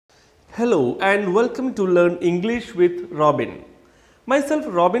Hello and welcome to Learn English with Robin. Myself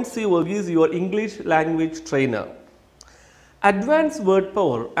Robin C. Verghese, your English language trainer. Advanced word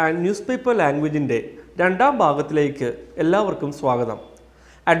power and newspaper languageന്റെ രണ്ടാം ഭാഗത്തിലേക്ക് എല്ലാവർക്കും സ്വാഗതം.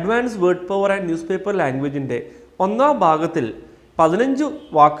 Advance word power and newspaper ലാംഗ്വേജിൻ്റെ ഒന്നാം ഭാഗത്തിൽ 15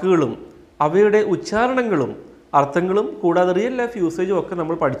 വാക്കുകളും അവയുടെ ഉച്ചാരണങ്ങളും അർത്ഥങ്ങളും കൂടാതെ റിയൽ ലൈഫ് യൂസേജും ഒക്കെ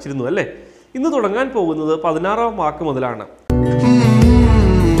നമ്മൾ പഠിച്ചിരുന്നു അല്ലേ? ഇന്ന് തുടങ്ങാൻ പോകുന്നത് 16ാം വാക്ക് മുതലാണ്.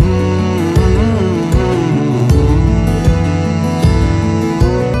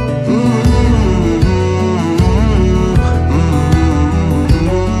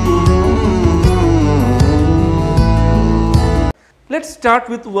 Let's start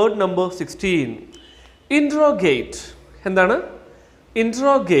with word number 16. Interrogate. എന്താണ്?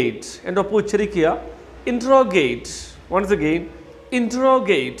 Interrogate. എൻ്റെ ഒപ്പം ഉച്ചരിക്കുക. Interrogate. Once again,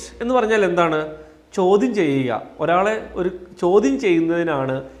 interrogate എന്ന് പറഞ്ഞാൽ എന്താണ്? ചോദ്യം ചെയ്യുക. ഒരാളെ ഒരു ചോദ്യം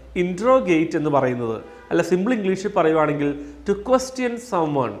ചെയ്യുന്നതിനാണ് interrogate എന്ന് പറയുന്നത്. അല്ല സിമ്പിൾ ഇംഗ്ലീഷിൽ പറയുവാണെങ്കിൽ to question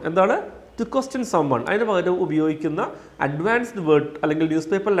someone. എന്താണ്? To question someone. അതിന് പകരം ഉപയോഗിക്കുന്ന അഡ്വാൻസ്ഡ് വേർഡ് അല്ലെങ്കിൽ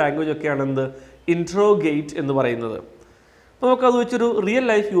ന്യൂസ് പേപ്പർ ലാംഗ്വേജ് ഒക്കെയാണ് എന്ത്? Interrogate എന്ന് പറയുന്നത്. നമുക്കത് വെച്ചൊരു റിയൽ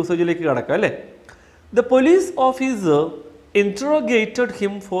ലൈഫ് യൂസേജിലേക്ക് കടക്കാം അല്ലേ? The police officer interrogated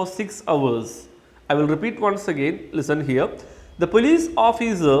him for 6 hours. I will repeat once again. Listen here. The police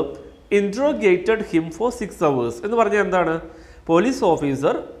officer interrogated him for 6 hours. എന്ന് പറഞ്ഞാൽ എന്താണ്? പോലീസ്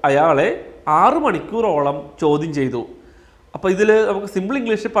ഓഫീസർ അയാളെ 6 മണിക്കൂറോളം ചോദ്യം ചെയ്തു. അപ്പോൾ ഇതിൽ നമുക്ക് സിമ്പിൾ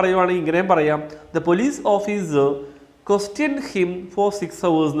ഇംഗ്ലീഷിൽ പറയുവാണെങ്കിൽ ഇങ്ങനെയും പറയാം. The police officer questioned him for 6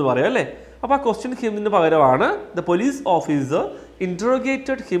 hours എന്ന് പറയാം അല്ലേ? അപ്പോൾ ആ ക്വസ്റ്റ്യൻ ഹിമിന് പകരമാണ് the police officer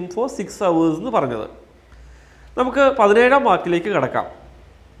ഇൻട്രോഗേറ്റഡ് him for 6 hours എന്ന് പറഞ്ഞത്. നമുക്ക് 17ാം വാക്കിലേക്ക് കടക്കാം.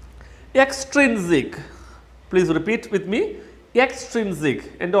 Extrinsic. Please repeat with me. Extrinsic.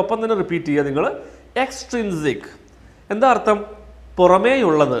 എൻ്റെ ഒപ്പം തന്നെ റിപ്പീറ്റ് ചെയ്യുക നിങ്ങൾ. എക്സ്ട്രിൻസിക് എന്താ അർത്ഥം?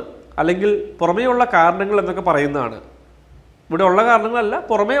 പുറമേയുള്ളത് അല്ലെങ്കിൽ പുറമേയുള്ള കാരണങ്ങൾ എന്നൊക്കെ പറയുന്നതാണ്. ഇവിടെ ഉള്ള കാരണങ്ങളല്ല,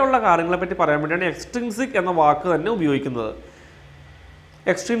 പുറമേയുള്ള കാരണങ്ങളെ പറ്റി പറയാൻ വേണ്ടിയാണ് എക്സ്ട്രിൻസിക് എന്ന വാക്ക് തന്നെ ഉപയോഗിക്കുന്നത്.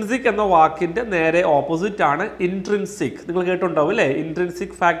 എക്സ്ട്രിൻസിക് എന്ന വാക്കിൻ്റെ നേരെ ഓപ്പോസിറ്റ് ആണ് ഇൻട്രിൻസിക്. നിങ്ങൾ കേട്ടിട്ടുണ്ടാവും അല്ലേ?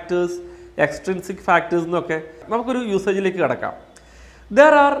 ഇൻട്രിൻസിക് ഫാക്ടേഴ്സ്, എക്സ്ട്രിൻസിക് ഫാക്ടേഴ്സ് എന്നൊക്കെ. നമുക്കൊരു യൂസേജിലേക്ക് കിടക്കാം.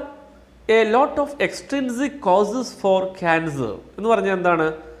 There are a lot of extrinsic causes for cancer എന്ന് പറഞ്ഞാൽ എന്താണ്?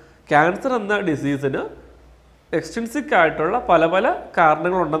 ക്യാൻസർ എന്ന ഡിസീസിന് എക്സ്ട്രിൻസിക് ആയിട്ടുള്ള പല പല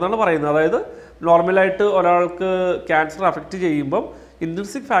കാരണങ്ങളുണ്ടെന്നാണ് പറയുന്നത്. അതായത് നോർമലായിട്ട് ഒരാൾക്ക് ക്യാൻസർ അഫക്റ്റ് ചെയ്യുമ്പം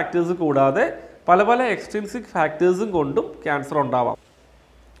ഇൻട്രിൻസിക് ഫാക്ടേഴ്സ് കൂടാതെ പല പല എക്സ്ട്രിൻസിക് ഫാക്ടേഴ്സും കൊണ്ടും ക്യാൻസർ ഉണ്ടാവാം.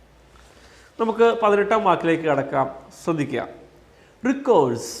 നമുക്ക് 18ാം വാക്കിലേക്ക് കടക്കാം. ശ്രദ്ധിക്കുക.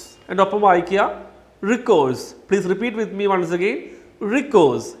 റിക്കോഴ്സ്. എൻ്റെ ഒപ്പം വായിക്കുക. Recourse. Please repeat with me once again.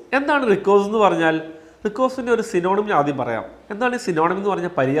 Recourse. എന്താണ് റിക്കോഴ്സ് എന്ന് പറഞ്ഞാൽ? റിക്കോഴ്സിൻ്റെ ഒരു സിനോണിം ഞാൻ ആദ്യം പറയാം. എന്താണ് ഈ സിനോണിം എന്ന്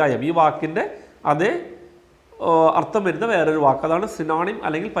പറഞ്ഞാൽ? പര്യായം. ഈ വാക്കിൻ്റെ അതേ അർത്ഥം വരുന്ന വേറൊരു വാക്ക്, അതാണ് സിനോണിം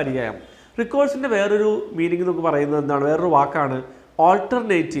അല്ലെങ്കിൽ പര്യായം. റിക്കോഴ്സിൻ്റെ വേറൊരു മീനിങ് നമുക്ക് പറയുന്നത് എന്താണ്? വേറൊരു വാക്കാണ്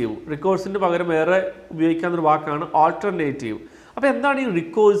ഓൾട്ടർനേറ്റീവ്. റിക്കോഴ്സിൻ്റെ പകരം വേറെ ഉപയോഗിക്കാവുന്നൊരു വാക്കാണ് ഓൾട്ടർനേറ്റീവ്. അപ്പോൾ എന്താണ് ഈ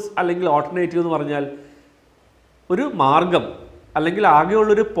റിക്കോഴ്സ് അല്ലെങ്കിൽ ഓൾട്ടർനേറ്റീവ് എന്ന് പറഞ്ഞാൽ? ഒരു മാർഗം അല്ലെങ്കിൽ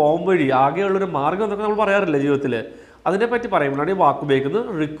ആകെയുള്ളൊരു പോംവഴി, ആകെയുള്ളൊരു മാർഗം എന്നൊക്കെ നമ്മൾ പറയാറില്ല ജീവിതത്തിൽ. അതിനെപ്പറ്റി പറയുമ്പോഴാണ് ഈ വാക്ക് ഉപയോഗിക്കുന്നത്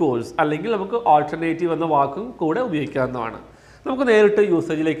റിക്കോഴ്സ്. അല്ലെങ്കിൽ നമുക്ക് ഓൾട്ടർനേറ്റീവ് എന്ന വാക്കും കൂടെ ഉപയോഗിക്കാവുന്നതാണ്. നമുക്ക് നേരിട്ട്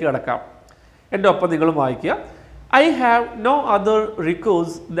യൂസേജിലേക്ക് കിടക്കാം. എൻ്റെ ഒപ്പം നിങ്ങളും വായിക്കുക. I have no other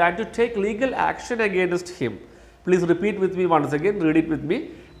recourse than to take legal action against him. Please repeat with me once again. Read it with me.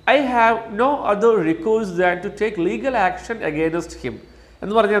 I have no other recourse than to take legal action against him.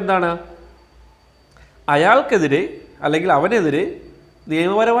 എന്ന് പറഞ്ഞാൽ എന്താണ്? അയാൾക്കെതിരെ അല്ലെങ്കിൽ അവനെതിരെ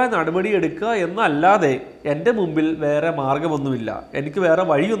നിയമപരമായ നടപടി എടുക്കുക എന്നല്ലാതെ എൻ്റെ മുമ്പിൽ വേറെ മാർഗമൊന്നുമില്ല, എനിക്ക് വേറെ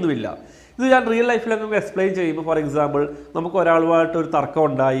വഴിയൊന്നുമില്ല. ഇത് ഞാൻ റിയൽ ലൈഫിൽ നമുക്ക് എക്സ്പ്ലെയിൻ ചെയ്യുമ്പോൾ, ഫോർ എക്സാമ്പിൾ, നമുക്ക് ഒരാളുമായിട്ട് ഒരു തർക്കം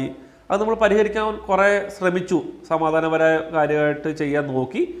ഉണ്ടായി, അത് നമ്മൾ പരിഹരിക്കാൻ കുറേ ശ്രമിച്ചു, സമാധാനപരമായ കാര്യമായിട്ട് ചെയ്യാൻ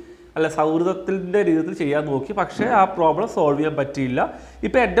നോക്കി, അല്ല സൗഹൃദത്തിൻ്റെ രീതിയിൽ ചെയ്യാൻ നോക്കി, പക്ഷേ ആ പ്രോബ്ലം സോൾവ് ചെയ്യാൻ പറ്റിയില്ല.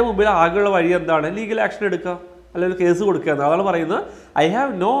 ഇപ്പോൾ എൻ്റെ മുമ്പിൽ ആകെയുള്ള വഴി എന്താണ്? ലീഗൽ ആക്ഷൻ എടുക്കുക, അല്ലെങ്കിൽ കേസ് കൊടുക്കുക എന്ന്. അതാണ് പറയുന്നത് I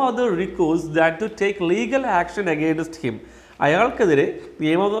have no other recourse than two take legal action against him. അയാൾക്കെതിരെ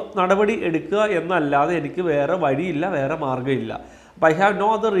നിയമ നടപടി എടുക്കുക എന്നല്ലാതെ എനിക്ക് വേറെ വഴിയില്ല, വേറെ മാർഗ്ഗമില്ല. അപ്പോൾ I have no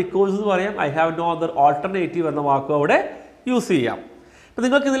other recourse എന്ന് പറയാം. I have no other alternative എന്ന വാക്കും അവിടെ യൂസ് ചെയ്യാം. അപ്പോൾ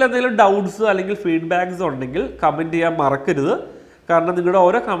നിങ്ങൾക്ക് ഇതിൽ എന്തെങ്കിലും ഡൗട്ട്സ് അല്ലെങ്കിൽ ഫീഡ്ബാക്ക്സ് ഉണ്ടെങ്കിൽ കമൻറ്റ് ചെയ്യാൻ മറക്കരുത്. കാരണം നിങ്ങളുടെ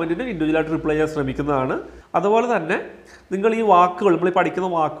ഓരോ കമൻറ്റിനും ഇൻഡിവിജ്വലായിട്ട് റിപ്ലൈ ചെയ്യാൻ ശ്രമിക്കുന്നതാണ്. അതുപോലെ തന്നെ നിങ്ങൾ ഈ വാക്കുകൾ, നമ്മൾ ഈ പഠിക്കുന്ന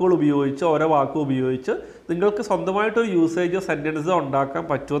വാക്കുകൾ ഉപയോഗിച്ച്, ഓരോ വാക്കും ഉപയോഗിച്ച് നിങ്ങൾക്ക് സ്വന്തമായിട്ടൊരു യൂസേജോ സെൻറ്റൻസോ ഉണ്ടാക്കാൻ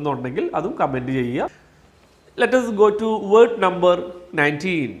പറ്റുമെന്നുണ്ടെങ്കിൽ അതും കമൻറ്റ് ചെയ്യുക. Let us go to word number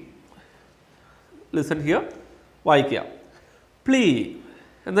 19. Listen here. വായിക്കുക. പ്ലീ.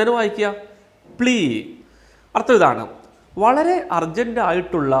 എന്താണ് വായിക്കുക? പ്ലീ. അർത്ഥം ഇതാണ്: വളരെ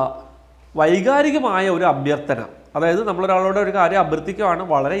അർജൻറ്റായിട്ടുള്ള വൈകാരികമായ ഒരു അഭ്യർത്ഥന അതായത് നമ്മളൊരാളോട് ഒരു കാര്യം അഭ്യർത്ഥിക്കുകയാണ്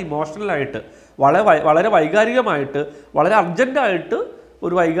വളരെ ഇമോഷണലായിട്ട്, വളരെ വൈകാരികമായിട്ട്, വളരെ അർജൻറ്റായിട്ട്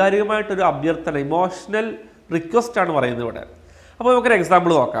ഒരു വൈകാരികമായിട്ടൊരു അഭ്യർത്ഥന, ഇമോഷണൽ റിക്വസ്റ്റ് ആണ് പറയുന്നത് ഇവിടെ. അപ്പോൾ നമുക്കൊരു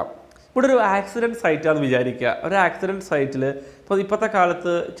എക്സാമ്പിൾ നോക്കാം. ഇവിടെ ഒരു ആക്സിഡൻറ്റ് സൈറ്റാണെന്ന് വിചാരിക്കുക. ഒരു ആക്സിഡൻറ്റ് സൈറ്റിൽ ഇപ്പോഴത്തെ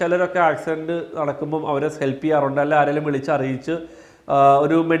കാലത്ത് ചിലരൊക്കെ ആക്സിഡൻറ്റ് നടക്കുമ്പം അവരെ ഹെൽപ്പ് ചെയ്യാറുണ്ട്, അല്ലെങ്കിൽ ആരെങ്കിലും വിളിച്ചറിയിച്ച്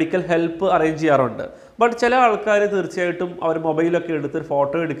ഒരു മെഡിക്കൽ ഹെൽപ്പ് അറേഞ്ച് ചെയ്യാറുണ്ട്. ബട്ട് ചില ആൾക്കാർ തീർച്ചയായിട്ടും അവർ മൊബൈലൊക്കെ എടുത്ത്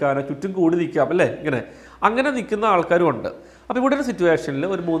ഫോട്ടോ എടുക്കാനോ ചുറ്റും കൂടി നിൽക്കാം അല്ലേ, അങ്ങനെ നിൽക്കുന്ന ആൾക്കാരും ഉണ്ട്. അപ്പോൾ ഇവിടെ ഒരു സിറ്റുവേഷനിൽ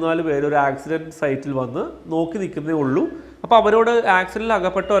ഒരു 3-4 പേര് ഒരു ആക്സിഡൻറ്റ് സൈറ്റിൽ വന്ന് നോക്കി നിൽക്കുന്നേ ഉള്ളൂ. അപ്പോൾ അവരോട് ആക്സിഡൻറ്റിൽ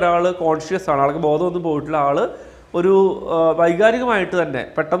അകപ്പെട്ട ഒരാൾ കോൺഷ്യസ് ആണ്, ആൾക്ക് ബോധമൊന്നും പോയിട്ടുള്ള ആൾ ഒരു വൈകാരികമായിട്ട് തന്നെ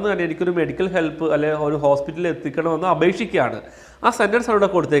പെട്ടെന്ന് തന്നെ എനിക്കൊരു മെഡിക്കൽ ഹെൽപ്പ് അല്ലെങ്കിൽ ഒരു ഹോസ്പിറ്റലിൽ എത്തിക്കണമെന്ന് അപേക്ഷിക്കുകയാണ്. ആ സെൻറ്റൻസ് അവിടെ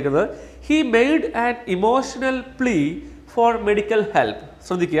കൊടുത്തേക്കുന്നത് he made an emotional പ്ലീ four medical help.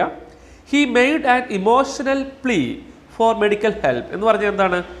 ശ്രദ്ധിക്കുക, he made an emotional പ്ലീ four medical help എന്ന് പറഞ്ഞാൽ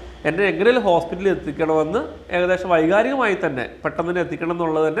എന്താണ്? എന്നെ എങ്ങനെയും ഹോസ്പിറ്റലിൽ എത്തിക്കണമെന്ന് ഏകദേശം വൈകാരികമായി തന്നെ പെട്ടെന്ന് തന്നെ എത്തിക്കണം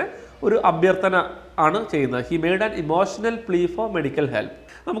എന്നുള്ളത് തന്നെ ഒരു അഭ്യർത്ഥന ആണ് ചെയ്യുന്നത്. He made an emotional പ്ലീ four medical help.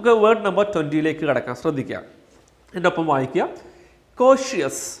 നമുക്ക് വേർഡ് നമ്പർ 20 കിടക്കാം. ശ്രദ്ധിക്കാം, എൻ്റെ ഒപ്പം വായിക്കുക.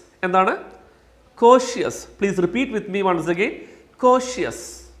 കോഷ്യസ്. എന്താണ്? Cautious. Please repeat with me once again. Cautious.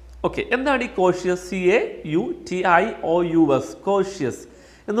 Okay, എന്താണ് ഈ കോഷ്യസ്? CAUTIOUS. കോഷ്യസ്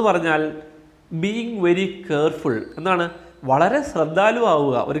എന്ന് പറഞ്ഞാൽ ബീയിങ് വെരി കെയർഫുൾ. എന്താണ്? വളരെ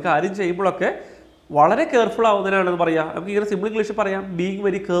ശ്രദ്ധാലുവാവുക. ഒരു കാര്യം ചെയ്യുമ്പോഴൊക്കെ വളരെ കെയർഫുൾ ആവുന്നതിനാണെന്ന് പറയാം. നമുക്ക് ഇങ്ങനെ സിമ്പിൾ ഇംഗ്ലീഷിൽ പറയാം, ബീയിങ്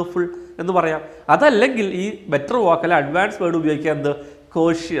വെരി കെയർഫുൾ എന്ന് പറയാം. അതല്ലെങ്കിൽ ഈ ബെറ്റർ വാക്ക് അല്ലെ അഡ്വാൻസ് വേർഡ് ഉപയോഗിക്കുക, എന്ത്?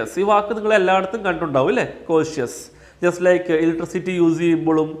 കോഷ്യസ്. ഈ വാക്ക് നിങ്ങൾ എല്ലായിടത്തും കണ്ടുണ്ടാവും അല്ലേ, cautious. Just like electricity use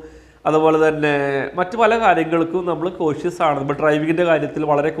ചെയ്യുമ്പോഴും അതുപോലെ തന്നെ മറ്റു പല കാര്യങ്ങൾക്കും നമ്മൾ കോഷ്യസ് ആണ്. നമ്മൾ ഡ്രൈവിങ്ങിൻ്റെ കാര്യത്തിൽ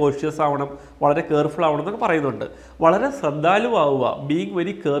വളരെ കോഷ്യസ് ആവണം, വളരെ കെയർഫുൾ ആവണം എന്നൊക്കെ പറയുന്നുണ്ട്. വളരെ ശ്രദ്ധാലുവാവുക, ബീയിങ്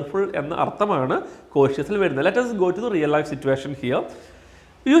വെരി കെയർഫുൾ എന്ന അർത്ഥമാണ് കോഷ്യസിൽ വരുന്നത്. Let us go to the real life situation here.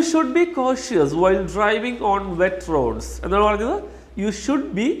 You should be cautious while driving on wet roads. എന്താണ് പറഞ്ഞത്? You should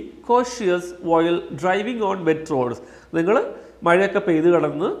be cautious while driving on wet roads. നിങ്ങൾ മഴയൊക്കെ പെയ്ത്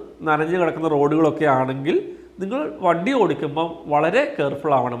നനഞ്ഞ് കിടക്കുന്ന റോഡുകളൊക്കെ ആണെങ്കിൽ നിങ്ങൾ വണ്ടി ഓടിക്കുമ്പം വളരെ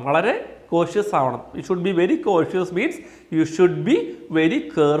കെയർഫുൾ ആവണം, വളരെ കോഷ്യസ് ആവണം. You should be very cautious means you should be very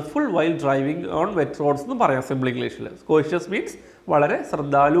careful while driving on wet roads എന്ന് പറയാം സിമ്പിൾ ഇംഗ്ലീഷിൽ. കോഷ്യസ് മീൻസ് വളരെ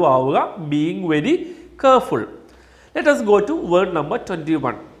ശ്രദ്ധാലു ആവുക, being very careful. Let us go to word number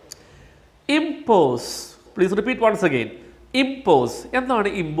 21. Impose. Please repeat once again. Impose. എന്താണ്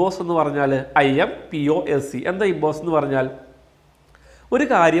impose എന്ന് പറഞ്ഞാൽ? IMPOSE. എന്താ impose എന്ന് പറഞ്ഞാൽ? ഒരു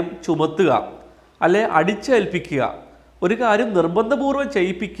കാര്യം ചുമത്തുക, അല്ലെ അടിച്ചേൽപ്പിക്കുക, ഒരു കാര്യം നിർബന്ധപൂർവ്വം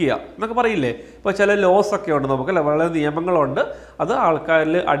ചെയ്യിപ്പിക്കുക എന്നൊക്കെ പറയില്ലേ. ഇപ്പോൾ ചില ലോസ് ഒക്കെ ഉണ്ട് നമുക്ക്, വളരെ നിയമങ്ങളുണ്ട്, അത്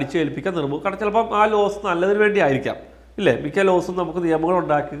ആൾക്കാരിൽ അടിച്ചേൽപ്പിക്കാൻ കാരണം ചിലപ്പം ആ ലോസ് നല്ലതിന് വേണ്ടി ആയിരിക്കാം ഇല്ലേ. മിക്ക ലോസും നമുക്ക് നിയമങ്ങൾ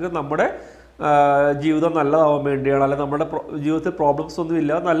ഉണ്ടാക്കിയത് നമ്മുടെ ജീവിതം നല്ലതാവാൻ വേണ്ടിയാണ്, അല്ലെങ്കിൽ നമ്മുടെ ജീവിതത്തിൽ പ്രോബ്ലംസ് ഒന്നും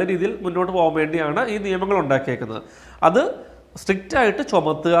ഇല്ലാതെ നല്ല രീതിയിൽ മുന്നോട്ട് പോകാൻ വേണ്ടിയാണ് ഈ നിയമങ്ങൾ ഉണ്ടാക്കിയേക്കുന്നത്. അത് സ്ട്രിക്റ്റ് ആയിട്ട്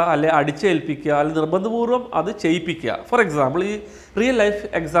ചുമത്തുക, അല്ലെ അടിച്ചേൽപ്പിക്കുക, അല്ലെങ്കിൽ നിർബന്ധപൂർവ്വം അത് ചെയ്യിപ്പിക്കുക. ഫോർ എക്സാമ്പിൾ, ഈ റിയൽ ലൈഫ്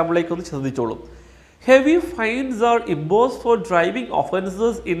എക്സാമ്പിളിലേക്ക് ഒന്ന് ശ്രദ്ധിച്ചോളൂ. Heavy finds R imposed four driving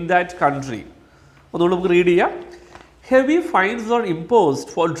offences in that country. ഒന്നുകൂടി നമുക്ക് റീഡ് ചെയ്യാം. Heavy finds R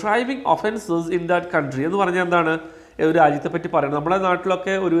imposed four driving offences in that country എന്ന് പറഞ്ഞാൽ എന്താണ്? ഒരു രാജ്യത്തെ പറ്റി പറയുന്നത്. നമ്മുടെ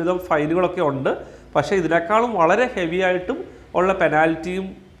നാട്ടിലൊക്കെ ഒരുവിധം ഫൈനുകളൊക്കെ ഉണ്ട്, പക്ഷേ ഇതിനേക്കാളും വളരെ ഹെവി ആയിട്ടും ഉള്ള പെനാൽറ്റിയും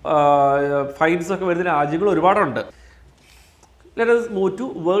ഫൈൻസൊക്കെ വരുന്ന രാജ്യങ്ങൾ ഒരുപാടുണ്ട്. Let us move to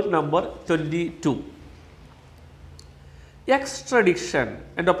word number 22. Extradition.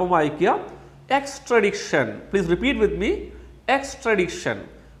 എൻ്റെ ഒപ്പം വായിക്കുക. Extradition. Please repeat with me. Extradition.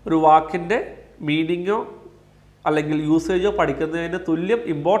 ഒരു വാക്കിൻ്റെ മീനിങ്ങോ അല്ലെങ്കിൽ യൂസേജോ പഠിക്കുന്നതിന് തുല്യം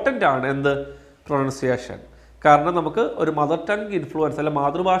ഇമ്പോർട്ടൻ്റ് ആണ് എന്ത്? പ്രൊണൗൺസിയേഷൻ. കാരണം നമുക്ക് ഒരു മദർ ടങ് ഇൻഫ്ലുവൻസ് അല്ല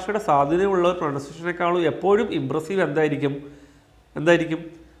മാതൃഭാഷയുടെ സാധ്യതയുള്ള പ്രൊണൗൺസിയേഷനേക്കാളും എപ്പോഴും ഇംപ്രസീവ് എന്തായിരിക്കും?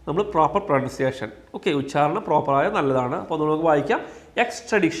 നമ്മൾ പ്രോപ്പർ പ്രൊണൗൺസിയേഷൻ. ഓക്കെ, ഉച്ചാരണം പ്രോപ്പറായ നല്ലതാണ്. അപ്പോൾ നമുക്ക് വായിക്കാം.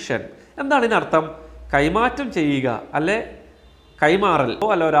 എക്സ്ട്രഡിഷൻ. എന്താണ് ഇതിനർത്ഥം? കൈമാറ്റം ചെയ്യുക, അല്ലെ കൈമാറൽ,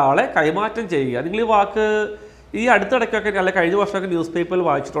 അല്ല ഒരാളെ കൈമാറ്റം ചെയ്യുക. നിങ്ങൾ ഈ വാക്ക് ഈ അടുത്തിടയ്ക്കൊക്കെ അല്ലെ കഴിഞ്ഞ വർഷമൊക്കെ ന്യൂസ് പേപ്പറിൽ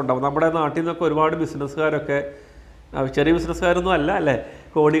വായിച്ചിട്ടുണ്ടാവും. നമ്മുടെ നാട്ടിൽ നിന്നൊക്കെ ഒരുപാട് ബിസിനസ്സുകാരൊക്കെ, ചെറിയ ബിസിനസ്സുകാരൊന്നും അല്ല അല്ലേ,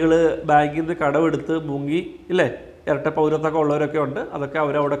 കോടികൾ ബാങ്കിൽ നിന്ന് കടമെടുത്ത് മുങ്ങി ഇല്ലേ, ഇരട്ട പൗരത്വമൊക്കെ ഉള്ളവരൊക്കെ ഉണ്ട്. അതൊക്കെ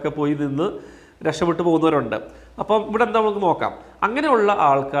അവരവിടെയൊക്കെ പോയി നിന്ന് രക്ഷപ്പെട്ടു പോകുന്നവരുണ്ട്. അപ്പം ഇവിടെ എന്താ നമുക്ക് നോക്കാം. അങ്ങനെയുള്ള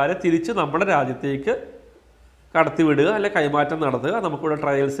ആൾക്കാരെ തിരിച്ച് നമ്മുടെ രാജ്യത്തേക്ക് കടത്തിവിടുക, അല്ലെ കൈമാറ്റം നടത്തുക. നമുക്കിവിടെ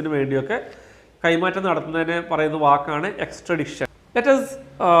ട്രയൽസിന് വേണ്ടിയൊക്കെ കൈമാറ്റം നടത്തുന്നതിനെ പറയുന്ന വാക്കാണ് extradition. Let us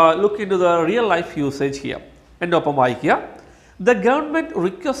look into the real life usage here. എൻ്റെ ഒപ്പം വായിക്കുക. The government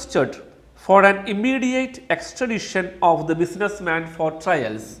requested for an immediate extradition of the businessman for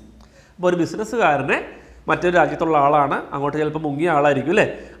trials. അപ്പോൾ ഒരു ബിസിനസ്സുകാരനെ, മറ്റൊരു രാജ്യത്തുള്ള ആളാണ്, അങ്ങോട്ട് ചിലപ്പോൾ മുങ്ങിയ ആളായിരിക്കും അല്ലേ,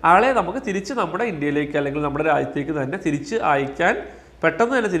 ആളെ നമുക്ക് തിരിച്ച് നമ്മുടെ ഇന്ത്യയിലേക്ക് അല്ലെങ്കിൽ നമ്മുടെ രാജ്യത്തേക്ക് തന്നെ തിരിച്ച് അയക്കാൻ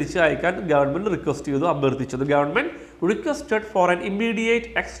പെട്ടെന്ന് തന്നെ തിരിച്ച് അയക്കാൻ ഗവൺമെൻറ് റിക്വസ്റ്റ് ചെയ്തു, അഭ്യർത്ഥിച്ചു. The government requested for an immediate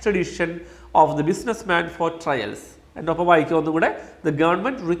extradition of the business man four trials. എൻ്റെ ഒപ്പം വായിക്കുക ഒന്നുകൂടെ. The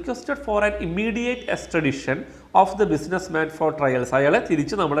government requested for an immediate extradition of the business man four trials. അയാളെ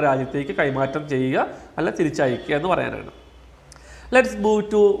തിരിച്ച് നമ്മുടെ രാജ്യത്തേക്ക് കൈമാറ്റം ചെയ്യുക, അല്ല തിരിച്ചയക്കുക എന്ന് പറയാനാണ്. Let's move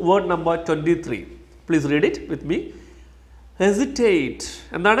to word number 23. Please read it with me. Hesitate.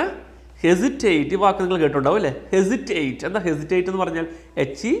 എന്താണ് ഹെസിറ്റേറ്റ്? ഈ വാക്ക് നിങ്ങൾ കേട്ടിട്ടുണ്ടാവും അല്ലേ? ഹെസിറ്റേറ്റ്. എന്താ ഹെസിറ്റേറ്റ് എന്ന് പറഞ്ഞാൽ?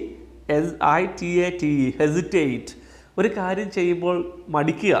 HESITATE. ഹെസിറ്റേറ്റ്. ഒരു കാര്യം ചെയ്യുമ്പോൾ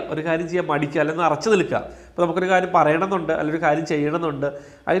മടിക്കുക, ഒരു കാര്യം ചെയ്യാൻ മടിക്കുക, അല്ലെങ്കിൽ അറച്ചു നിൽക്കുക. ഇപ്പോൾ നമുക്കൊരു കാര്യം പറയണമെന്നുണ്ട്, അല്ലെങ്കിൽ ഒരു കാര്യം ചെയ്യണമെന്നുണ്ട്,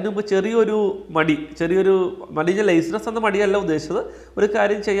 അതിന് മുമ്പ് ചെറിയൊരു മടി ലേസിനെസ് എന്ന മടിയല്ല ഉദ്ദേശിച്ചത്. ഒരു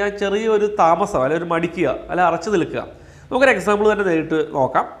കാര്യം ചെയ്യാൻ ചെറിയൊരു താമസം, അല്ലെങ്കിൽ ഒരു മടിക്കുക, അല്ലെങ്കിൽ അറച്ചു നിൽക്കുക. നമുക്കൊരു എക്സാമ്പിൾ തന്നെ നേരിട്ട്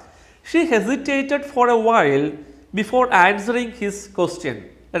നോക്കാം. She hesitated four A while before answering his question.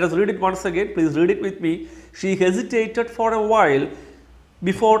 Let us read it once again. Please read it with me. She hesitated for a while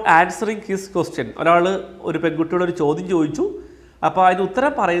before answering his question. ഒരാൾ ഒരു പെൺകുട്ടിയോട് ഒരു ചോദ്യം ചോദിച്ചു. അപ്പോൾ അതിന്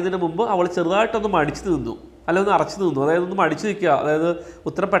ഉത്തരം പറയുന്നതിന് മുമ്പ് അവൾ ചെറുതായിട്ടൊന്ന് മടിച്ചു നിന്നു, അല്ലെങ്കിൽ ഒന്ന് അറച്ചു നിന്നു. അതായത് ഒന്ന് മടിച്ചു നിൽക്കുക, അതായത്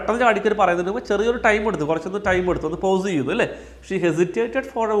ഉത്തരം പെട്ടെന്ന് ചാടിക്കൽ പറയുന്നതിന് മുമ്പ് ചെറിയൊരു ടൈം എടുത്തു, കുറച്ചൊന്ന് ടൈം എടുത്തു, ഒന്ന് പോസ് ചെയ്യുന്നു അല്ലേ? She hesitated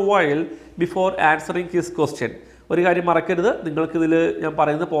four A while before answering his question. ഒരു കാര്യം മറക്കരുത്, നിങ്ങൾക്കിതിൽ ഞാൻ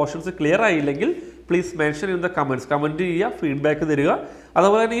പറയുന്ന portions clear ആയില്ലെങ്കിൽ please mention in the comments. Comment ചെയ്യുക, ഫീഡ്ബാക്ക് തരിക.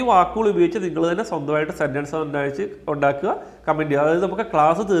 അതുപോലെ തന്നെ ഈ വാക്കുകൾ ഉപയോഗിച്ച് നിങ്ങൾ തന്നെ സ്വന്തമായിട്ട് സെൻറ്റൻസ് ഉണ്ടാക്കുക, കമൻറ്റ് ചെയ്യുക. അതായത് നമുക്ക്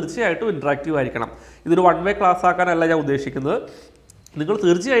ക്ലാസ് തീർച്ചയായിട്ടും ഇൻട്രാക്റ്റീവ് ആയിരിക്കണം. ഇതൊരു 1 വേ ക്ലാസ് ആക്കാനല്ല ഞാൻ ഉദ്ദേശിക്കുന്നത്. നിങ്ങൾ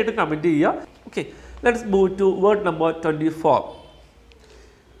തീർച്ചയായിട്ടും കമൻറ്റ് ചെയ്യുക. Okay, let's move to word number 24.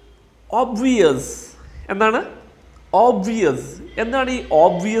 Obvious. എന്താണ് ഓബ്വിയസ്? എന്താണ് ഈ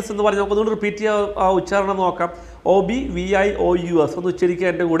ഓബ്വിയസ് എന്ന് പറഞ്ഞാൽ? നമുക്കൊന്നുകൂടി റിപ്പീറ്റ് ചെയ്യുക, ആ ഉച്ചാരണം നോക്കാം. OBVIOUS ഒന്ന് ഉച്ചരിക്കുക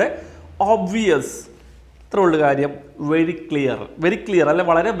എൻ്റെ കൂടെ. ഓബ്വിയസ്. ഇത്ര ഉള്ള കാര്യം. Very clear. വെരി ക്ലിയർ അല്ലെ,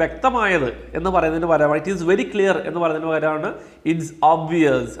 വളരെ വ്യക്തമായത് എന്ന് പറയുന്നതിന് പകരം ഇറ്റ് ഈസ് വെരി ക്ലിയർ എന്ന് പറയുന്നതിന് പകരമാണ് ഇറ്റ്സ്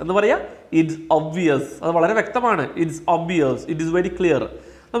ഓബ്വിയസ് എന്ന് പറയാം. ഇറ്റ്സ് ഓബ്വിയസ്, അത് വളരെ വ്യക്തമാണ്. It's obvious, it is very clear.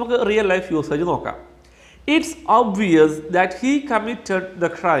 നമുക്ക് റിയൽ ലൈഫ് യൂസേജ് നോക്കാം. It's obvious that he committed the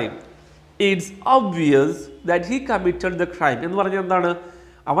crime. It's obvious that he committed the crime എന്ന് പറഞ്ഞാൽ എന്താണ്?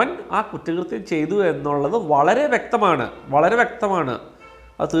 അവൻ ആ കുറ്റകൃത്യം ചെയ്തു എന്നുള്ളത് വളരെ വ്യക്തമാണ്, വളരെ വ്യക്തമാണ്.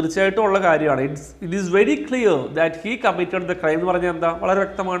 അത് തീർച്ചയായിട്ടും ഉള്ള കാര്യമാണ്. It is very clear that he committed the crime എന്ന് പറഞ്ഞാൽ എന്താ? വളരെ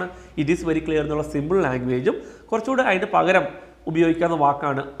വ്യക്തമാണ്. ഇറ്റ് ഈസ് വെരി ക്ലിയർ എന്നുള്ള സിമ്പിൾ ലാംഗ്വേജും കുറച്ചുകൂടെ അതിന് പകരം ഉപയോഗിക്കാവുന്ന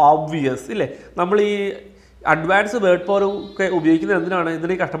വാക്കാണ് ഓബ്വിയസ് ഇല്ലേ? നമ്മൾ ഈ അഡ്വാൻസ് വേർഡ് പവറും ഒക്കെ ഉപയോഗിക്കുന്നത് എന്തിനാണ്?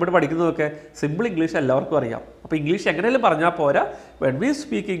 ഇതിനെ കഷ്ടപ്പെട്ട് പഠിക്കുന്നതൊക്കെ സിമ്പിൾ ഇംഗ്ലീഷ് എല്ലാവർക്കും അറിയാം. അപ്പോൾ ഇംഗ്ലീഷ് എങ്ങനെയും പറഞ്ഞാൽ പോരാ. When we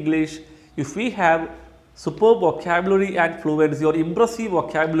speak English, if we have superb vocabulary and fluency or impressive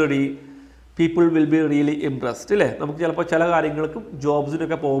vocabulary, people will be really impressed അല്ലേ? നമുക്ക് ചിലപ്പോൾ ചില കാര്യങ്ങൾക്കും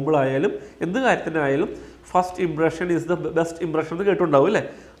ജോബ്സിനൊക്കെ പോകുമ്പോഴായാലും എന്ത് കാര്യത്തിനായാലും first impression is the best impression എന്ന് കേട്ടുണ്ടാവും അല്ലേ?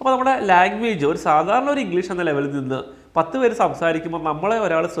 അപ്പോൾ നമ്മുടെ ലാംഗ്വേജ് ഒരു സാധാരണ ഒരു ഇംഗ്ലീഷ് എന്ന ലെവലിൽ നിന്ന് 10 പേര് സംസാരിക്കുമ്പോൾ നമ്മളെ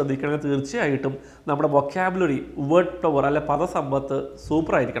ഒരാൾ ശ്രദ്ധിക്കണമെങ്കിൽ തീർച്ചയായിട്ടും നമ്മുടെ വൊക്കാബുലറി, വേർഡ് പവർ അല്ലെ പദസമ്പത്ത്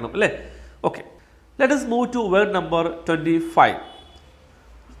സൂപ്പർ ആയിരിക്കണം അല്ലേ? Okay, let us move to word number 25.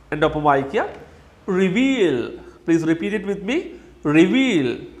 എൻ്റെ ഒപ്പം വായിക്കുക. Reveal. Please repeat it with me. Reveal.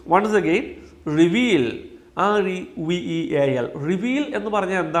 Once again. Reveal. REVEAL. Reveal എന്ന്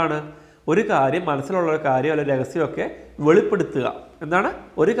പറഞ്ഞാൽ എന്താണ്? ഒരു കാര്യം, മനസ്സിലുള്ള ഒരു കാര്യം അല്ലെങ്കിൽ രഹസ്യമൊക്കെ വെളിപ്പെടുത്തുക. എന്താണ്?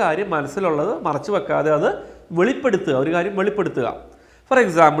 ഒരു കാര്യം മനസ്സിലുള്ളത് മറച്ചു വെക്കാതെ അത് വെളിപ്പെടുത്തുക, ഒരു കാര്യം വെളിപ്പെടുത്തുക. For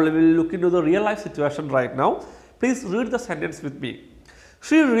example, we will look into the real life situation right now. Please read the sentence with me.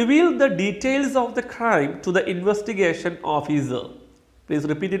 She revealed the details of the crime to the investigation officer. Please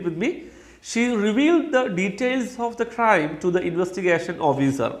repeat it with me. She revealed the details of the crime to the investigation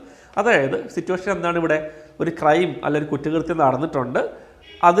officer. അതായത് situation എന്താണ്? ഇവിടെ ഒരു crime അല്ലെങ്കിൽ കുറ്റകൃത്യം നടന്നിട്ടുണ്ട്.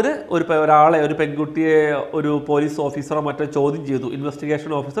 അതിന് ഒരാളെ, ഒരു പെൺകുട്ടിയെ ഒരു പോലീസ് ഓഫീസറോ മറ്റോ ചോദ്യം ചെയ്തു.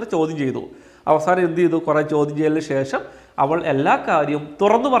 ഇൻവെസ്റ്റിഗേഷൻ ഓഫീസർ ചോദ്യം ചെയ്തു. അവസാനം എന്ത് ചെയ്തു? കുറേ ചോദ്യം ചെയ്യലിന് ശേഷം അവൾ എല്ലാ കാര്യവും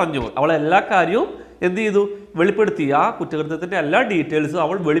തുറന്നു പറഞ്ഞു. അവൾ എല്ലാ കാര്യവും എന്ത് ചെയ്തു? വെളിപ്പെടുത്തി. ആ കുറ്റകൃത്യത്തിൻ്റെ എല്ലാ ഡീറ്റെയിൽസും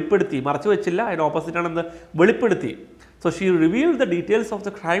അവൾ വെളിപ്പെടുത്തി, മറച്ചു വെച്ചില്ല. അതിന് ഓപ്പോസിറ്റാണ് എന്ത്? വെളിപ്പെടുത്തി. So she revealed the details of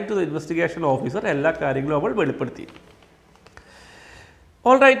the crime to the investigation officer. എല്ലാ കാര്യങ്ങളും അവൾ വെളിപ്പെടുത്തി.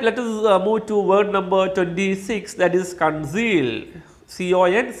 All right, let us move to word number 26, that is conceal.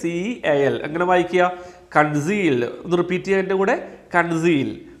 CONCEAL. അങ്ങനെ വായിക്കുക. കൺസീൽ. ഒന്ന് റിപ്പീറ്റ് ചെയ്യാൻ എൻ്റെ കൂടെ.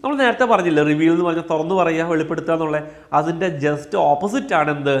 കൺസീൽ. നമ്മൾ നേരത്തെ പറഞ്ഞില്ല, റിവീൽ എന്ന് പറഞ്ഞാൽ തുറന്നു പറയുക, വെളിപ്പെടുത്തുക എന്നുള്ളത്. അതിൻ്റെ ജസ്റ്റ് ഓപ്പോസിറ്റ്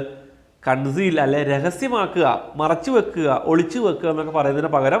ആണ് എന്ത്? കൺസീൽ അല്ലെ രഹസ്യമാക്കുക, മറച്ചു വെക്കുക, ഒളിച്ചു വെക്കുക എന്നൊക്കെ പറയുന്നതിന്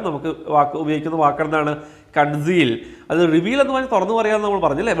പകരം നമുക്ക് ഉപയോഗിക്കുന്ന വാക്കെന്താണ്? കൺസീൽ. അത് റിവീൽ എന്ന് പറഞ്ഞാൽ തുറന്നു പറയാമെന്ന് നമ്മൾ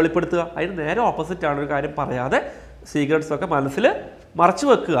പറഞ്ഞില്ലേ, വെളിപ്പെടുത്തുക. അതിന് നേരെ ഓപ്പോസിറ്റ് ആണ്. ഒരു കാര്യം പറയാതെ സീക്രട്സ് ഒക്കെ മനസ്സിൽ മറച്ചു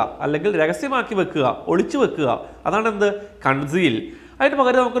വെക്കുക, അല്ലെങ്കിൽ രഹസ്യമാക്കി വെക്കുക, ഒളിച്ചു വെക്കുക. അതാണ് എന്ത്? കൺസീൽ. അതിന്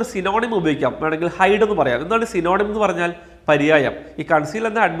പകരം നമുക്കൊരു സിനോണിം ഉപയോഗിക്കാം. വേണമെങ്കിൽ ഹൈഡ് എന്ന് പറയാം. എന്താണ് സിനോണിം എന്ന് പറഞ്ഞാൽ? പര്യായം. ഈ കൺസീൽ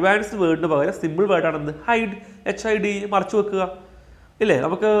എന്ന അഡ്വാൻസ്ഡ് വേർഡിന് പകരം സിമ്പിൾ വേർഡാണ് എന്ത്? ഹൈഡ്. HID. മറച്ചു വെക്കുക. ഇല്ലേ?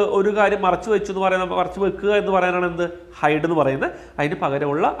 നമുക്ക് ഒരു കാര്യം മറച്ചു വെച്ചു എന്ന് പറയുന്നത്, മറച്ചു വെക്കുക എന്ന് പറയാനാണ് എന്ത്? ഹൈഡ് എന്ന് പറയുന്നത്. അതിന്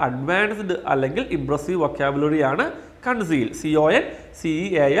പകരമുള്ള അഡ്വാൻസ്ഡ് അല്ലെങ്കിൽ ഇംപ്രസീവ് വൊക്കാബുലറിയാണ് കൺസീൽ.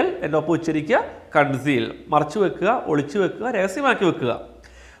 CONCEAL എൻ്റെ ഒപ്പം ഉച്ചരിക്കുക, കൺസീൽ. മറച്ചു വെക്കുക, ഒളിച്ചു വെക്കുക, രഹസ്യമാക്കി വെക്കുക.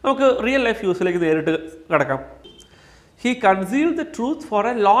 നമുക്ക് റിയൽ ലൈഫ് യൂസിലേക്ക് നേരിട്ട് കടക്കാം. He concealed the truth four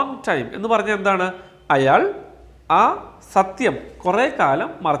A long time എന്ന് പറഞ്ഞാൽ എന്താണ്? അയാൾ ആ സത്യം കുറേ കാലം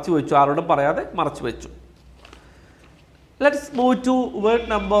മറച്ചു വെച്ചു, ആരോടും പറയാതെ മറച്ചു വെച്ചു. Let's move to word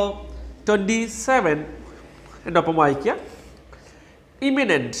number 27. എൻ്റെ ഒപ്പം വായിക്കുക.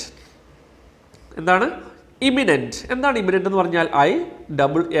 ഇമിനൻറ്റ്. എന്താണ് ഇമിനൻറ്റ്? എന്താണ് ഇമിനൻറ്റ് എന്ന് പറഞ്ഞാൽ?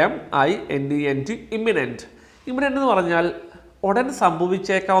 IMMINENT, imminent. ഇമിനൻറ്റ് എന്ന് പറഞ്ഞാൽ ഉടൻ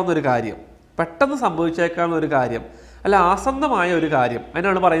സംഭവിച്ചേക്കാവുന്ന ഒരു കാര്യം, പെട്ടെന്ന് സംഭവിച്ചേക്കാവുന്ന ഒരു കാര്യം, അല്ല ആസന്നമായ ഒരു കാര്യം.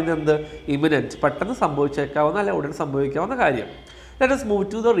 അതിനാണ് പറയുന്നത് എന്ത്? ഇമിനൻറ്റ്. പെട്ടെന്ന് സംഭവിച്ചേക്കാവുന്ന അല്ല ഉടൻ സംഭവിക്കാവുന്ന കാര്യം. Let us move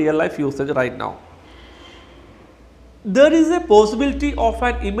to the real life usage right now. There is a possibility of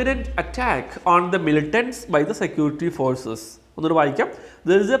an imminent attack on the militants by the security forces. ഒന്നുകൂടി വായിക്കാം.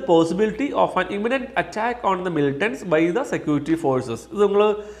 There is a possibility of an imminent attack on the militants by the security forces. ഇത്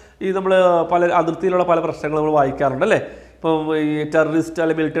നമ്മൾ പല അതിർത്തിയിലുള്ള പല പ്രശ്നങ്ങൾ നമ്മൾ വായിക്കാറുണ്ട് അല്ലേ? ഇപ്പം ഈ ടെററിസ്റ്റ്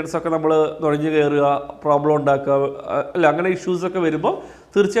അല്ലെങ്കിൽ മിലിറ്റൻസ് ഒക്കെ നമ്മൾ നുഴഞ്ഞു കയറുക, പ്രോബ്ലം ഉണ്ടാക്കുക അല്ല, അങ്ങനെ ഇഷ്യൂസൊക്കെ വരുമ്പോൾ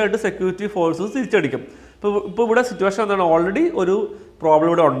തീർച്ചയായിട്ടും സെക്യൂരിറ്റി ഫോഴ്സസ് തിരിച്ചടിക്കും. ഇപ്പോൾ ഇവിടെ സിറ്റുവേഷൻ എന്താണ്? ഓൾറെഡി ഒരു പ്രോബ്ലം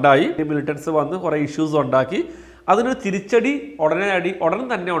ഇവിടെ ഉണ്ടായി, മിലിറ്റൻസ് വന്ന് കുറേ ഇഷ്യൂസ് ഉണ്ടാക്കി, അതിനൊരു തിരിച്ചടി ഉടൻ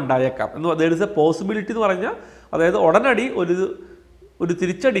തന്നെ ഉണ്ടായേക്കാം എന്ന്. there is a possibility എന്ന് പറഞ്ഞാൽ അതായത് ഉടനടി ഒരു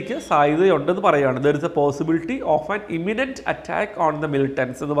തിരിച്ചടിക്ക് സാധ്യതയുണ്ടെന്ന് പറയുകയാണ്. there is a possibility of an imminent attack on the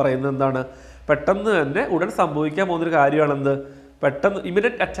militants എന്ന് പറയുന്നത് എന്താണ്? പെട്ടെന്ന് തന്നെ ഉടൻ സംഭവിക്കാൻ പോകുന്നൊരു കാര്യമാണെന്ത്? പെട്ടെന്ന്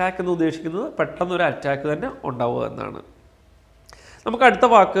ഇമിനൻറ്റ് അറ്റാക്ക് എന്ന് ഉദ്ദേശിക്കുന്നത് പെട്ടെന്നൊരു അറ്റാക്ക് തന്നെ ഉണ്ടാവുക എന്നാണ്. നമുക്ക് അടുത്ത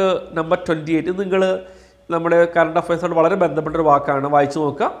വാക്ക് നമ്പർ 28. നിങ്ങൾ നമ്മുടെ കറണ്ട് അഫയേഴ്സോട് വളരെ ബന്ധപ്പെട്ടൊരു വാക്കാണ്. വായിച്ചു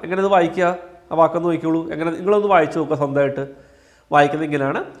നോക്കുക. എങ്ങനെ ഇത് വായിക്കുക? ആ വാക്കൊന്ന് നോക്കിക്കോളൂ. എങ്ങനെ നിങ്ങളൊന്ന് വായിച്ചു നോക്കുക സ്വന്തമായിട്ട്. വായിക്കുന്നത്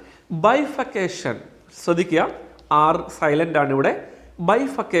ഇങ്ങനെയാണ്: ബൈഫക്കേഷൻ. ശ്രദ്ധിക്കുക, R സൈലൻ്റ് ആണ് ഇവിടെ.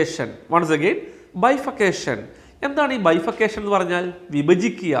 ബൈഫക്കേഷൻ. Once again, ബൈഫക്കേഷൻ. എന്താണ് ഈ ബൈഫക്കേഷൻ എന്ന് പറഞ്ഞാൽ?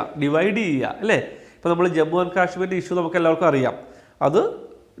 വിഭജിക്കുക, ഡിവൈഡ് ചെയ്യുക അല്ലേ? ഇപ്പോൾ നമ്മൾ ജമ്മു ആൻഡ് കാശ്മീരിൻ്റെ ഇഷ്യൂ നമുക്ക് എല്ലാവർക്കും അറിയാം. അത്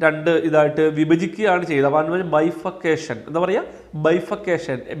രണ്ട് ഇതായിട്ട് വിഭജിക്കുകയാണ് ചെയ്തത്. അപ്പോൾ ബൈഫക്കേഷൻ എന്താ പറയുക?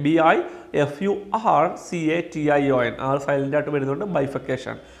 ബൈഫക്കേഷൻ. BIFURCATION. R സൈലൻ്റ് ആയിട്ട് വരുന്നുണ്ട്.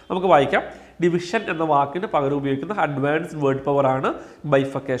 ബൈഫക്കേഷൻ. നമുക്ക് വായിക്കാം. ഡിവിഷൻ എന്ന വാക്കിന് പകരം ഉപയോഗിക്കുന്ന അഡ്വാൻസ്ഡ് വേർഡ് പവർ ആണ്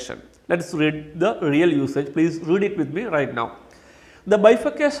ബൈഫക്കേഷൻ. Let's read the real usage. Please read it with me right now. The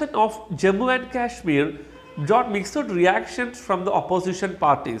bifurcation of Jammu and Kashmir brought mixed reactions from the opposition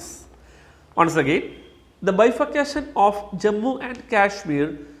parties. Once again, the bifurcation of Jammu and Kashmir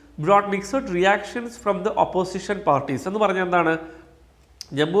brought mixed reactions from the opposition parties. എന്ന് പറഞ്ഞാൽ എന്താണ്?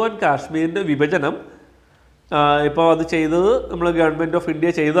 Jammu and കാശ്മീരിൻ്റെ വിഭജനം ഇപ്പോൾ അത് ചെയ്തത് നമ്മൾ government of India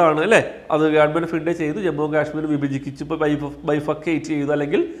ചെയ്തതാണ് അല്ലേ? അത് ഗവൺമെൻറ് ഓഫ് ഇന്ത്യ ചെയ്തു, ജമ്മു ആൻഡ് കാശ്മീർ വിഭജിച്ചു, ഇപ്പോൾ ബൈഫക്കേറ്റ് ചെയ്തു,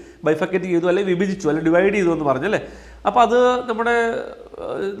 അല്ലെങ്കിൽ വിഭജിച്ചു, അല്ലെങ്കിൽ ഡിവൈഡ് ചെയ്തു എന്ന് പറഞ്ഞല്ലേ? അപ്പോൾ അത് നമ്മുടെ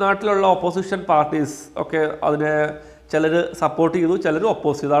നാട്ടിലുള്ള ഓപ്പോസിഷൻ പാർട്ടീസ് ഒക്കെ അതിനെ ചിലർ സപ്പോർട്ട് ചെയ്തു, ചിലർ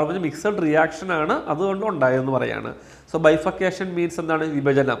ഒപ്പോസ് ചെയ്തു. അതാണ് പറഞ്ഞാൽ മിക്സഡ് റിയാക്ഷനാണ് അതുകൊണ്ട് ഉണ്ടായതെന്ന് പറയാണ്. സോ ബൈഫക്കേഷൻ മീൻസ് എന്താണ്?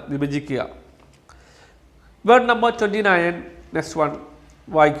 വിഭജനം, വിഭജിക്കുക. Word number 29. നെക്സ്റ്റ് വൺ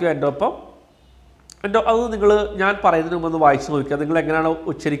വായിക്കുക എൻ്റെ ഒപ്പം. അത് നിങ്ങൾ ഞാൻ പറയുന്നതിന് മുമ്പ് ഒന്ന് വായിച്ച് നോക്കുക. നിങ്ങൾ എങ്ങനെയാണ്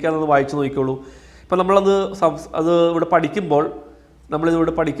ഉച്ചരിക്കുക എന്നൊന്ന് വായിച്ച് നോക്കിക്കോളൂ. ഇപ്പോൾ നമ്മളത് ഇവിടെ പഠിക്കുമ്പോൾ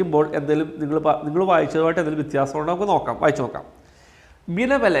എന്തെങ്കിലും നിങ്ങൾ വായിച്ചതുമായിട്ട് എന്തെങ്കിലും വ്യത്യാസം ഉണ്ടോ നമുക്ക് നോക്കാം, വായിച്ചു നോക്കാം.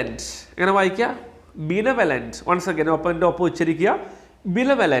 ബിനവലൻറ്റ്. എങ്ങനെ വായിക്കുക? ബിനവലൻറ്റ്. വൺസ് അഗൈൻ എൻ്റെ ഒപ്പം ഉച്ചരിക്കുക.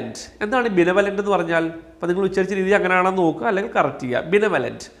 ബിനവലൻറ്റ്. എന്താണ് ബിനവലൻറ്റ് എന്ന് പറഞ്ഞാൽ? അപ്പോൾ നിങ്ങൾ ഉച്ചരിച്ച രീതി അങ്ങനെയാണെന്ന് നോക്കുക, അല്ലെങ്കിൽ കറക്റ്റ് ചെയ്യുക.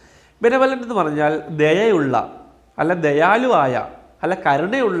 ബിനവലൻറ്റ്. ബിനവലൻറ്റ് എന്ന് പറഞ്ഞാൽ ദയയുള്ള, അല്ല ദയാലുവായ, അല്ല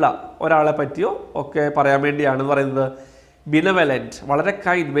കരുണയുള്ള ഒരാളെ പറ്റിയോ ഒക്കെ പറയാൻ വേണ്ടിയാണെന്ന് പറയുന്നത്. ബിനവലൻറ്റ്, വളരെ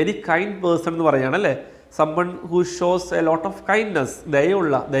കൈൻഡ്, വെരി കൈൻഡ് പേഴ്സൺ എന്ന് പറയുകയാണ് അല്ലേ? someone who shows a lot of kindness,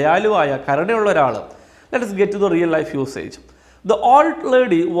 ദയയുള്ള, ദയാലുവായ, കരുണയുള്ള ഒരാൾ. Let us get to the real life usage. The old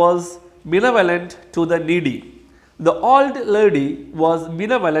lady was benevolent to the needy. The old lady was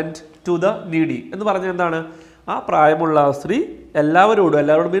benevolent to the needy. എന്ന് പറഞ്ഞാൽ എന്താണ്? ആ പ്രായമുള്ള സ്ത്രീ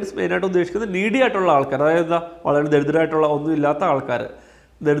എല്ലാവരോടും means മെയിനായിട്ട് ഉദ്ദേശിക്കുന്നത് നീഡി ആയിട്ടുള്ള ആൾക്കാർ, അതായത് വളരെ ദരിദ്രരായിട്ടുള്ള ഒന്നുമില്ലാത്ത ആൾക്കാർ,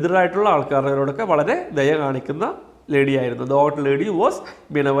 ദരിദ്രരായിട്ടുള്ള ആൾക്കാരോടൊക്കെ വളരെ ദയ കാണിക്കുന്ന ലേഡിയായിരുന്നു. The old lady was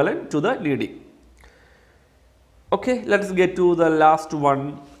benevolent to the needy. Okay, let's get to the last one.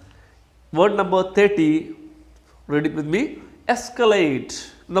 Word number 30. Read it with me. Escalate.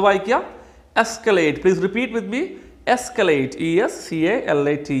 എന്താ വായിക്കുക? Escalate. Please repeat with me. Escalate.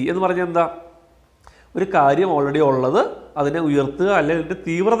 ESCALATE എന്ന് പറഞ്ഞാൽ എന്താ? ഒരു കാര്യം ഓൾറെഡി ഉള്ളത് അതിനെ ഉയർത്തുക, അല്ലെങ്കിൽ അതിൻ്റെ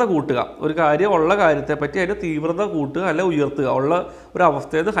തീവ്രത കൂട്ടുക. ഒരു കാര്യമുള്ള കാര്യത്തെ പറ്റി അതിൻ്റെ തീവ്രത കൂട്ടുക, അല്ലെ ഉയർത്തുക. ഉള്ള ഒരു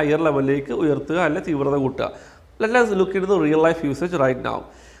അവസ്ഥയിൽ നിന്ന് ഹയർ ലെവലിലേക്ക് ഉയർത്തുക, അല്ലെ തീവ്രത കൂട്ടുക. Let us look into the real life usage right now.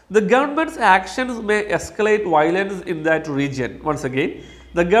 The government's actions may escalate violence in that region. Once again,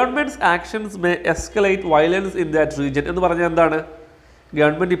 the government's actions may escalate violence in that region. എന്ന് പറഞ്ഞാൽ എന്താണ്?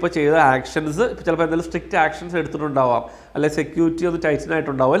 Government ഇപ്പോൾ ചെയ്ത actions ഇപ്പോൾ ചിലപ്പോൾ എന്തെങ്കിലും strict actions എടുത്തിട്ടുണ്ടാവാം, അല്ലെങ്കിൽ security ഒന്ന് ടൈറ്റൻ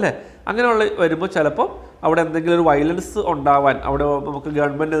ആയിട്ടുണ്ടാവും അല്ലേ? അങ്ങനെയുള്ള വരുമ്പോൾ ചിലപ്പോൾ അവിടെ എന്തെങ്കിലും ഒരു വയലൻസ് ഉണ്ടാവാൻ, അവിടെ നമുക്ക്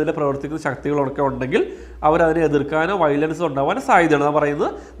ഗവൺമെൻറ്റിനെതിരെ പ്രവർത്തിക്കുന്ന ശക്തികളൊക്കെ ഉണ്ടെങ്കിൽ അവരതിനെ എതിർക്കാനോ വയലൻസ് ഉണ്ടാവാനോ സാധ്യതയാണ്. ഞാൻ പറയുന്നത്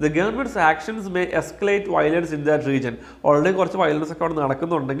the governments actions may escalate violence in that region. Already കുറച്ച് വയലൻസ് ഒക്കെ അവിടെ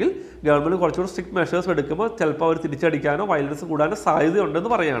നടക്കുന്നുണ്ടെങ്കിൽ ഗവൺമെൻറ് കുറച്ചുകൂടി സ്ട്രിക്റ്റ് മെഷേഴ്സ് എടുക്കുമ്പോൾ ചിലപ്പോൾ അവർ തിരിച്ചടിക്കാനോ വയലൻസ് കൂടാനോ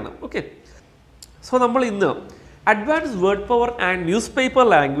സാധ്യതയുണ്ടെന്ന് പറയുകയാണ്. ഓക്കെ, സോ നമ്മൾ ഇന്ന് advance word power and news paper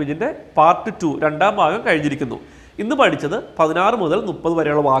ലാംഗ്വേജിൻ്റെ part 2 രണ്ടാം ഭാഗം കഴിഞ്ഞിരിക്കുന്നു. ഇന്ന് പഠിച്ചത് 16 മുതൽ 30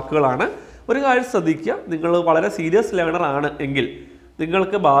 വരെയുള്ള വാക്കുകളാണ്. ഒരു കാര്യം ശ്രദ്ധിക്കുക, നിങ്ങൾ വളരെ സീരിയസ് ലേണർ ആണ് എങ്കിൽ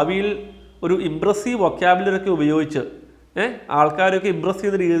നിങ്ങൾക്ക് ഭാവിയിൽ ഒരു ഇംപ്രസീവ് വൊക്കാബുലറി ഒക്കെ ഉപയോഗിച്ച് ആൾക്കാരൊക്കെ ഇംപ്രസ്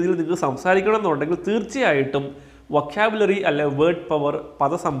ചെയ്യുന്ന രീതിയിൽ നിങ്ങൾക്ക് സംസാരിക്കണം എന്നുണ്ടെങ്കിൽ തീർച്ചയായിട്ടും വൊക്കാബുലറി അല്ലെ വേർഡ് പവർ,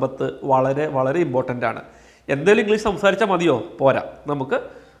 പദസമ്പത്ത് വളരെ വളരെ ഇമ്പോർട്ടൻ്റ് ആണ്. എന്തെങ്കിലും ഇംഗ്ലീഷ് സംസാരിച്ചാൽ മതിയോ? പോരാ, നമുക്ക്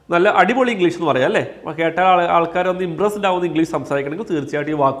നല്ല അടിപൊളി ഇംഗ്ലീഷ് എന്ന് പറയാം അല്ലേ? കേട്ടാൽ ആൾക്കാരൊന്ന് ഇംപ്രസ്ഡ് ആവുന്ന ഇംഗ്ലീഷ് സംസാരിക്കണമെങ്കിൽ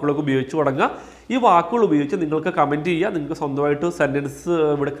തീർച്ചയായിട്ടും ഈ വാക്കുകളൊക്കെ ഉപയോഗിച്ച് തുടങ്ങുക. ഈ വാക്കുകൾ ഉപയോഗിച്ച് നിങ്ങൾക്ക് കമൻറ്റ് ചെയ്യുക, നിങ്ങൾക്ക് സ്വന്തമായിട്ട് സെൻറ്റൻസ്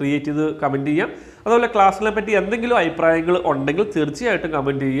ഇവിടെ ക്രിയേറ്റ് ചെയ്ത് കമൻറ്റ് ചെയ്യാം. അതുപോലെ ക്ലാസ്സിനെ പറ്റി എന്തെങ്കിലും അഭിപ്രായങ്ങൾ ഉണ്ടെങ്കിൽ തീർച്ചയായിട്ടും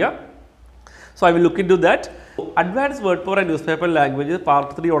കമൻറ്റ് ചെയ്യുക. So I will look in to that. Advance word power and news paper language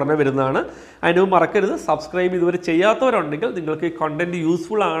part 3 ഉടനെ വരുന്നതാണ്. അതിന് മറക്കരുത്, സബ്സ്ക്രൈബ് ഇതുവരെ ചെയ്യാത്തവരുണ്ടെങ്കിൽ നിങ്ങൾക്ക് ഈ കണ്ടൻറ്റ്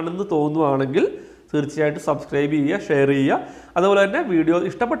യൂസ്ഫുൾ ആണെന്ന് തോന്നുവാണെങ്കിൽ തീർച്ചയായിട്ടും സബ്സ്ക്രൈബ് ചെയ്യുക, ഷെയർ ചെയ്യുക. അതുപോലെ തന്നെ വീഡിയോ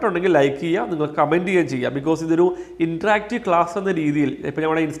ഇഷ്ടപ്പെട്ടുണ്ടെങ്കിൽ ലൈക്ക് ചെയ്യുക, നിങ്ങൾ കമൻറ്റ് ചെയ്യുകയും ചെയ്യുക. ബിക്കോസ് ഇതൊരു ഇൻട്രാക്റ്റീവ് ക്ലാസ് എന്ന രീതിയിൽ, ഇപ്പോൾ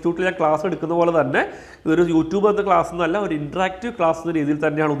നമ്മുടെ ഇൻസ്റ്റിറ്റ്യൂട്ടിൽ ഞാൻ ക്ലാസ് എടുക്കുന്ന പോലെ തന്നെ ഇതൊരു യൂട്യൂബ് എന്ന ക്ലാസ് എന്നല്ല, ഒരു ഇൻട്രാക്റ്റീവ് ക്ലാസ് എന്ന രീതിയിൽ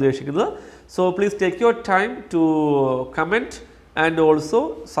തന്നെയാണ് ഉദ്ദേശിക്കുന്നത്. So please take your time to comment and also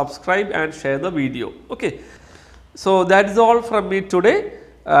subscribe and share the video. Okay, so that is all from me today.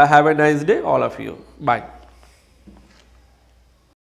 Have a nice day all of you. Bye.